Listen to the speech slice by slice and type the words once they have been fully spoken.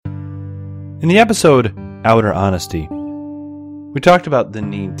In the episode Outer Honesty, we talked about the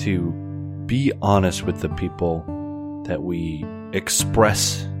need to be honest with the people that we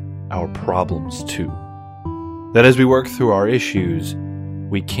express our problems to. That as we work through our issues,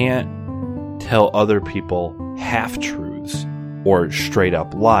 we can't tell other people half-truths or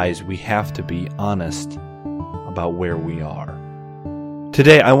straight-up lies. We have to be honest about where we are.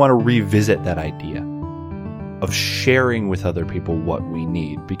 Today, I want to revisit that idea of sharing with other people what we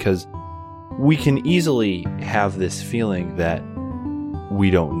need, because we can easily have this feeling that we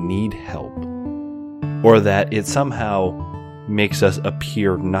don't need help, or that it somehow makes us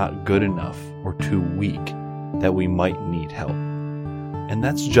appear not good enough or too weak that we might need help. And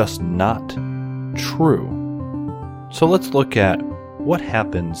that's just not true. So let's look at what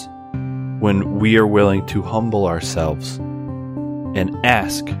happens when we are willing to humble ourselves and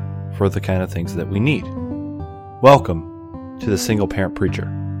ask for the kind of things that we need. Welcome to the Single Parent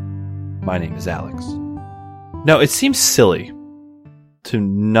Preacher. My name is Alex. Now, it seems silly to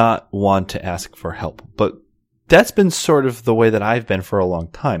not want to ask for help, but that's been sort of the way that I've been for a long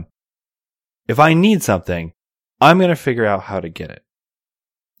time. If I need something, I'm going to figure out how to get it.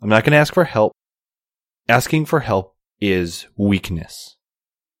 I'm not going to ask for help. Asking for help is weakness.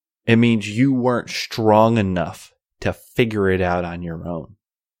 It means you weren't strong enough to figure it out on your own.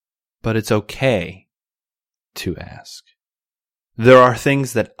 But it's okay to ask. There are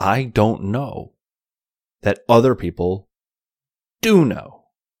things that I don't know that other people do know.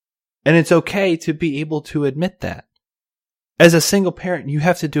 And it's okay to be able to admit that. As a single parent, you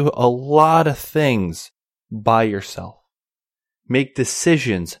have to do a lot of things by yourself. Make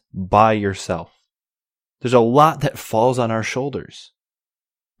decisions by yourself. There's a lot that falls on our shoulders.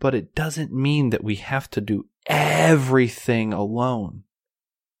 But it doesn't mean that we have to do everything alone.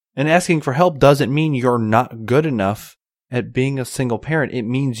 And asking for help doesn't mean you're not good enough at being a single parent. It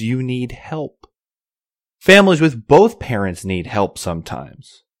means you need help. Families with both parents need help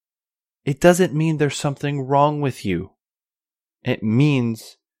sometimes. It doesn't mean there's something wrong with you. It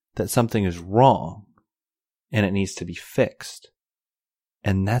means that something is wrong and it needs to be fixed.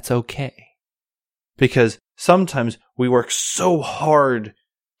 And that's okay. Because sometimes we work so hard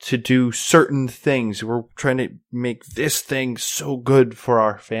to do certain things. We're trying to make this thing so good for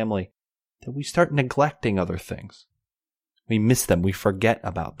our family that we start neglecting other things. We miss them. We forget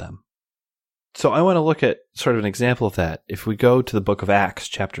about them. So I want to look at sort of an example of that. If we go to the book of Acts,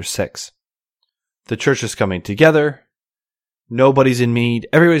 chapter 6, the church is coming together. Nobody's in need.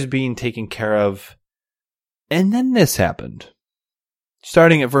 Everybody's being taken care of. And then this happened.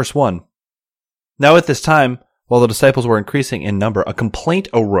 Starting at verse 1. Now at this time, while the disciples were increasing in number, a complaint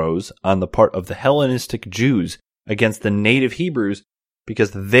arose on the part of the Hellenistic Jews against the native Hebrews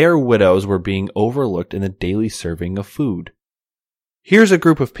because their widows were being overlooked in the daily serving of food. Here's a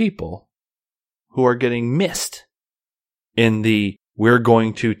group of people who are getting missed in the we're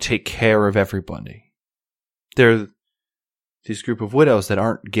going to take care of everybody. They're this group of widows that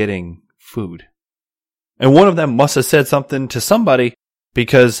aren't getting food. And one of them must have said something to somebody,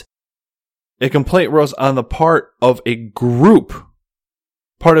 because a complaint rose on the part of a group,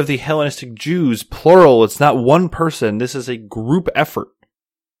 part of the Hellenistic Jews, plural. It's not one person. This is a group effort.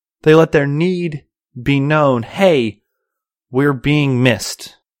 They let their need be known. Hey, we're being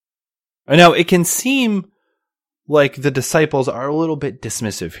missed. And now it can seem like the disciples are a little bit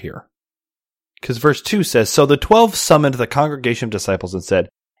dismissive here. Because verse 2 says, So the 12 summoned the congregation of disciples and said,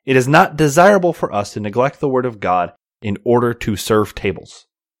 It is not desirable for us to neglect the word of God in order to serve tables.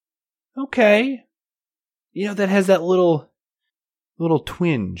 Okay. You know, that has that little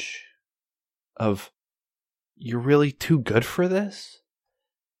twinge of, you're really too good for this?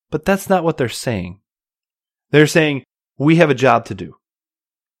 But that's not what they're saying. They're saying, we have a job to do.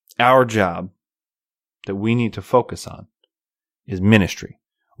 Our job that we need to focus on is ministry.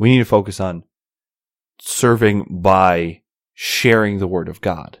 We need to focus on serving by sharing the word of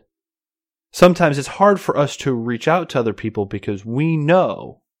God. Sometimes it's hard for us to reach out to other people because we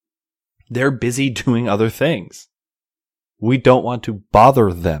know they're busy doing other things. We don't want to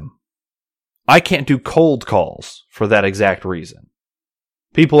bother them. I can't do cold calls for that exact reason.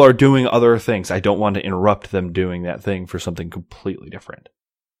 People are doing other things. I don't want to interrupt them doing that thing for something completely different.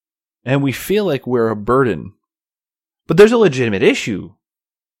 And we feel like we're a burden. But there's a legitimate issue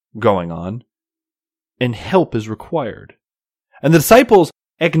going on, and help is required. And the disciples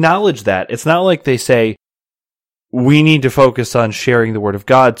acknowledge that. It's not like they say, we need to focus on sharing the word of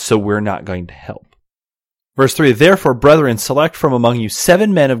God, so we're not going to help. Verse 3, Therefore, brethren, select from among you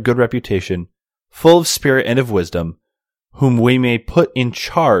 7 men of good reputation, full of spirit and of wisdom, whom we may put in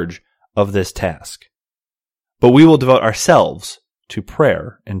charge of this task. But we will devote ourselves to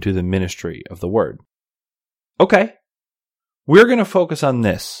prayer and to the ministry of the word. Okay, we're going to focus on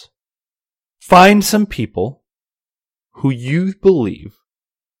this. Find some people who you believe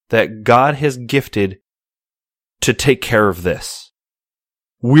that God has gifted to take care of this.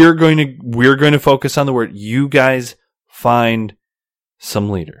 We're going to focus on the word. You guys find some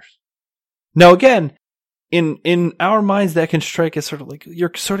leaders. Now again, in our minds that can strike as sort of like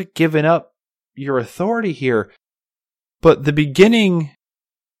you're sort of giving up your authority here. But the beginning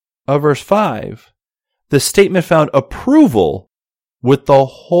of verse 5, the statement found approval with the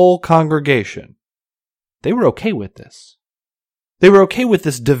whole congregation. They were okay with this. They were okay with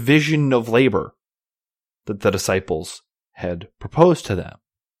this division of labor that the disciples had proposed to them.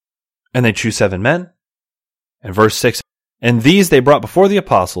 And they choose 7 men. And verse 6, and these they brought before the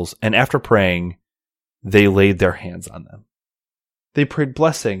apostles, and after praying, they laid their hands on them. They prayed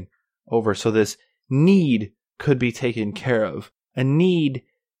blessing over so this need could be taken care of. A need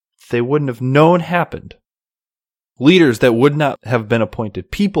they wouldn't have known happened. Leaders that would not have been appointed.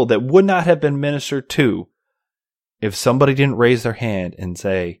 People that would not have been ministered to if somebody didn't raise their hand and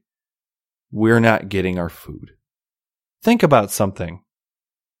say, we're not getting our food. Think about something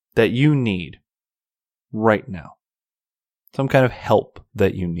that you need right now. Some kind of help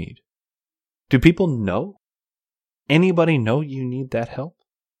that you need. Do people know? Anybody know you need that help?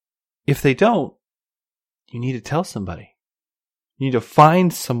 If they don't, you need to tell somebody. You need to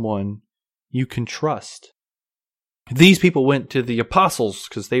find someone you can trust. These people went to the apostles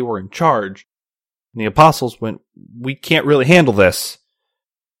because they were in charge. And the apostles went, we can't really handle this.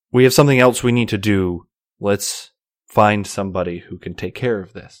 We have something else we need to do. Let's find somebody who can take care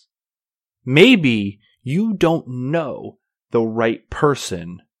of this. Maybe you don't know the right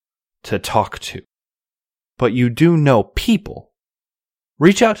person to talk to, but you do know people.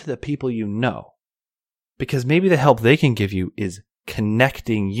 Reach out to the people you know, because maybe the help they can give you is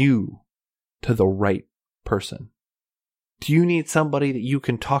connecting you to the right person. Do you need somebody that you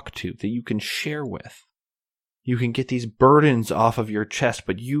can talk to, that you can share with? You can get these burdens off of your chest,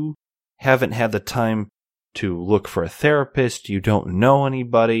 but you haven't had the time to look for a therapist. You don't know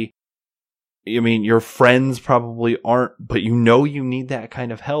anybody. I mean, your friends probably aren't, but you know you need that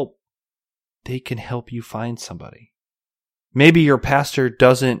kind of help. They can help you find somebody. Maybe your pastor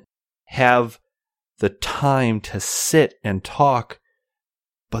doesn't have the time to sit and talk,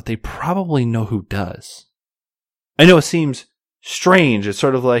 but they probably know who does. I know it seems strange. It's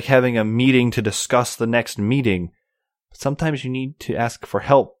sort of like having a meeting to discuss the next meeting. But sometimes you need to ask for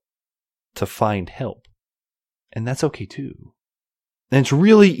help to find help. And that's okay too. And it's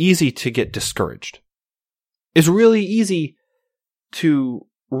really easy to get discouraged. It's really easy to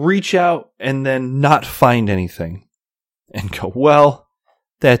reach out and then not find anything. And go, well,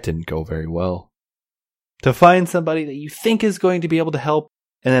 that didn't go very well. To find somebody that you think is going to be able to help,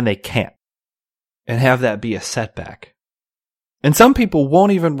 and then they can't. And have that be a setback. And some people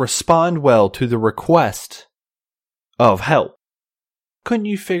won't even respond well to the request of help. Couldn't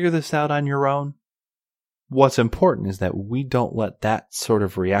you figure this out on your own? What's important is that we don't let that sort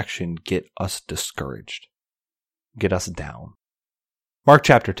of reaction get us discouraged, get us down. Mark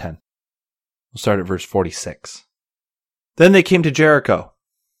chapter 10. We'll start at verse 46. Then they came to Jericho.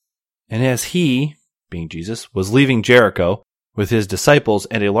 And as he, being Jesus, was leaving Jericho with his disciples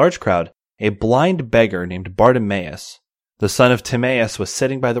and a large crowd, a blind beggar named Bartimaeus, the son of Timaeus, was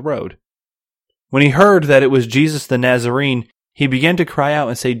sitting by the road. When he heard that it was Jesus the Nazarene, he began to cry out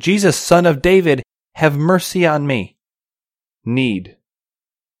and say, Jesus, son of David, have mercy on me. Need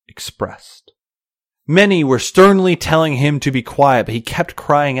expressed. Many were sternly telling him to be quiet, but he kept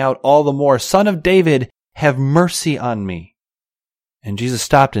crying out all the more, Son of David, have mercy on me. And Jesus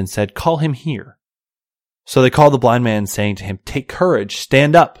stopped and said, call him here. So they called the blind man, saying to him, take courage,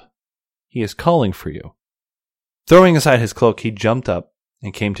 stand up. He is calling for you. Throwing aside his cloak, he jumped up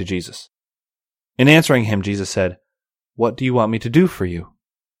and came to Jesus. In answering him, Jesus said, what do you want me to do for you?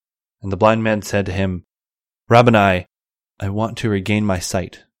 And the blind man said to him, Rabboni, I want to regain my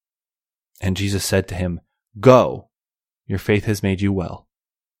sight. And Jesus said to him, go, your faith has made you well.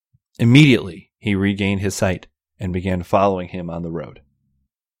 Immediately he regained his sight and began following him on the road.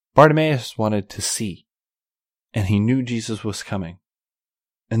 Bartimaeus wanted to see, and he knew Jesus was coming.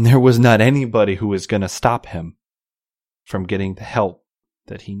 And there was not anybody who was going to stop him from getting the help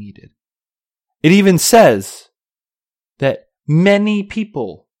that he needed. It even says that many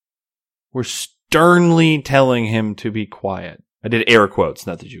people were sternly telling him to be quiet. I did air quotes,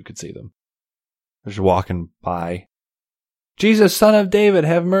 not that you could see them. They're just walking by. Jesus, son of David,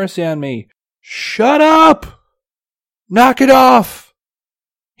 have mercy on me. Shut up! Knock it off!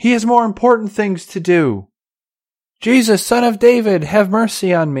 He has more important things to do. Jesus, Son of David, have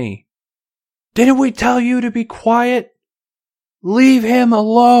mercy on me. Didn't we tell you to be quiet? Leave him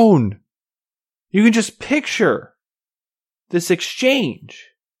alone. You can just picture this exchange.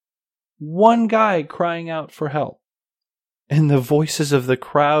 One guy crying out for help, and the voices of the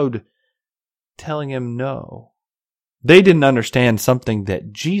crowd telling him no. They didn't understand something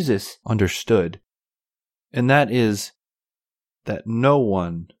that Jesus understood, and that is that no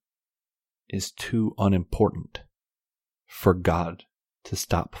one is too unimportant for God to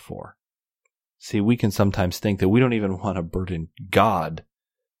stop for. See, we can sometimes think that we don't even want to burden God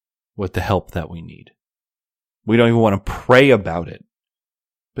with the help that we need. We don't even want to pray about it.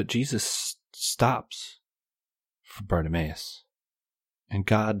 But Jesus stops for Bartimaeus, and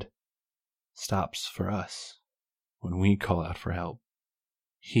God stops for us when we call out for help.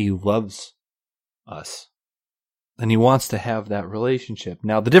 He loves us, and He wants to have that relationship.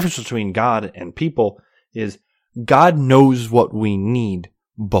 Now, the difference between God and people is God knows what we need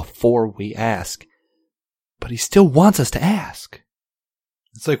before we ask, but He still wants us to ask.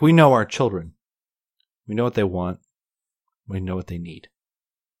 It's like we know our children. We know what they want. We know what they need.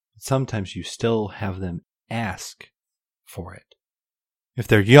 Sometimes you still have them ask for it. If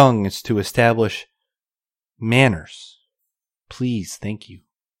they're young, it's to establish manners. Please, thank you.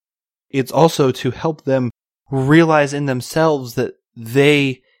 It's also to help them realize in themselves that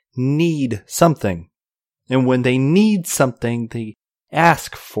they need something. And when they need something, they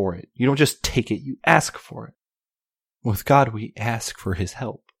ask for it. You don't just take it, you ask for it. With God, we ask for His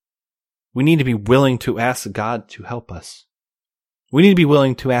help. We need to be willing to ask God to help us. We need to be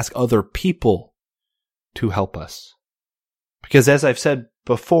willing to ask other people to help us. Because as I've said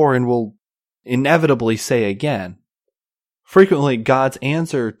before and will inevitably say again, frequently God's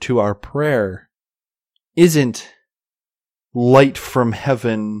answer to our prayer isn't light from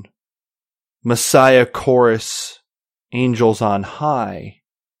heaven, Messiah chorus, angels on high.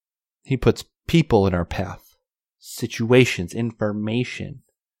 He puts people in our path, situations, information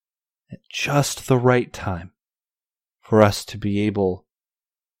at just the right time for us to be able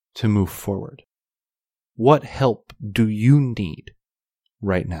to move forward. What help do you need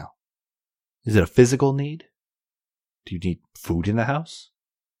right now? Is it a physical need? Do you need food in the house?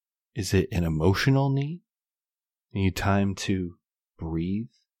 Is it an emotional need? You need time to breathe?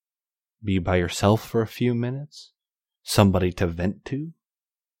 Be by yourself for a few minutes? Somebody to vent to?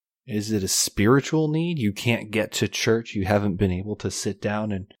 Is it a spiritual need? You can't get to church. You haven't been able to sit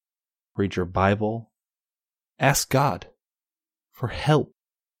down and read your Bible. Ask God for help.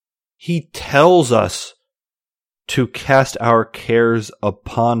 He tells us to cast our cares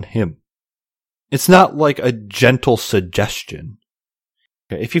upon Him. It's not like a gentle suggestion.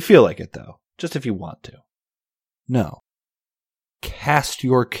 Okay, if you feel like it, though, just if you want to. No. Cast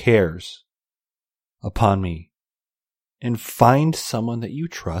your cares upon me and find someone that you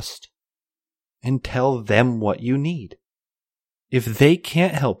trust and tell them what you need. If they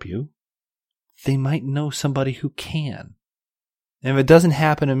can't help you, they might know somebody who can. And if it doesn't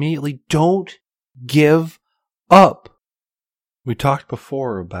happen immediately, don't give up. We talked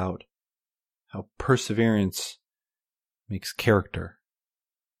before about how perseverance makes character.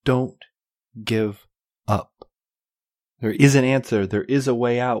 Don't give up. There is an answer. There is a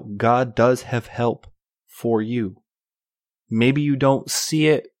way out. God does have help for you. Maybe you don't see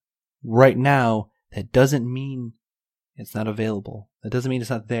it right now. That doesn't mean it's not available. That doesn't mean it's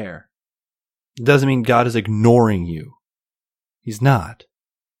not there. It doesn't mean God is ignoring you. He's not.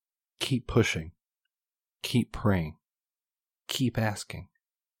 Keep pushing. Keep praying. Keep asking.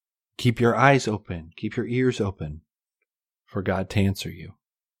 Keep your eyes open. Keep your ears open for God to answer you.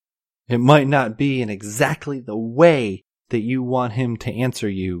 It might not be in exactly the way that you want Him to answer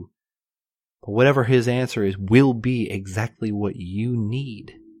you, but whatever His answer is will be exactly what you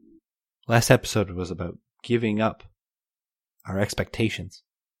need. Last episode was about giving up our expectations.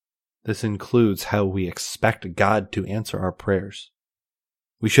 This includes how we expect God to answer our prayers.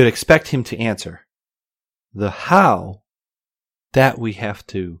 We should expect Him to answer. The how, that we have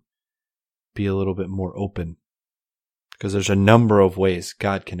to be a little bit more open, because there's a number of ways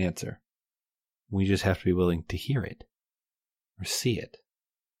God can answer. We just have to be willing to hear it or see it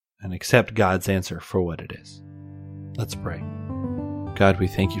and accept God's answer for what it is. Let's pray. God, we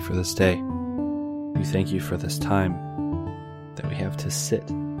thank you for this day. We thank you for this time that we have to sit.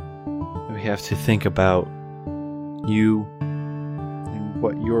 We have to think about you and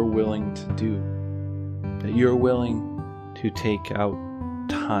what you're willing to do. That you're willing to take out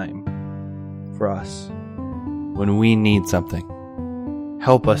time for us when we need something.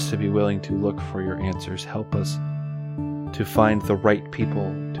 Help us to be willing to look for your answers. Help us to find the right people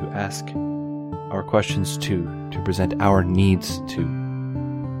to ask our questions to present our needs to.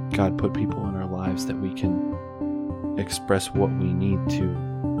 God, put people in our lives that we can express what we need to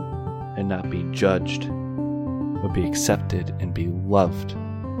and not be judged, but be accepted and be loved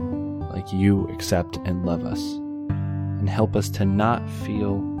like you accept and love us. And help us to not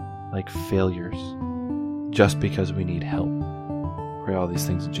feel like failures just because we need help. Pray all these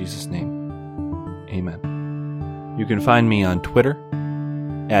things in Jesus' name. Amen. You can find me on Twitter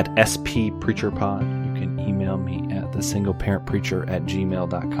at sppreacherpod. You can email me at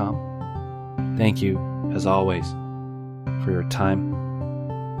thesingleparentpreacher@gmail.com. Thank you, as always, for your time.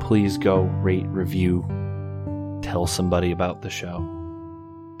 Please go rate, review, tell somebody about the show,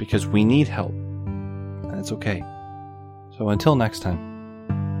 because we need help, and it's okay. So until next time,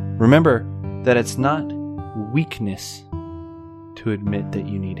 remember that it's not weakness to admit that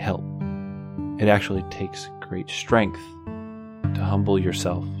you need help. It actually takes great strength to humble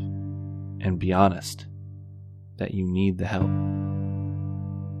yourself and be honest that you need the help.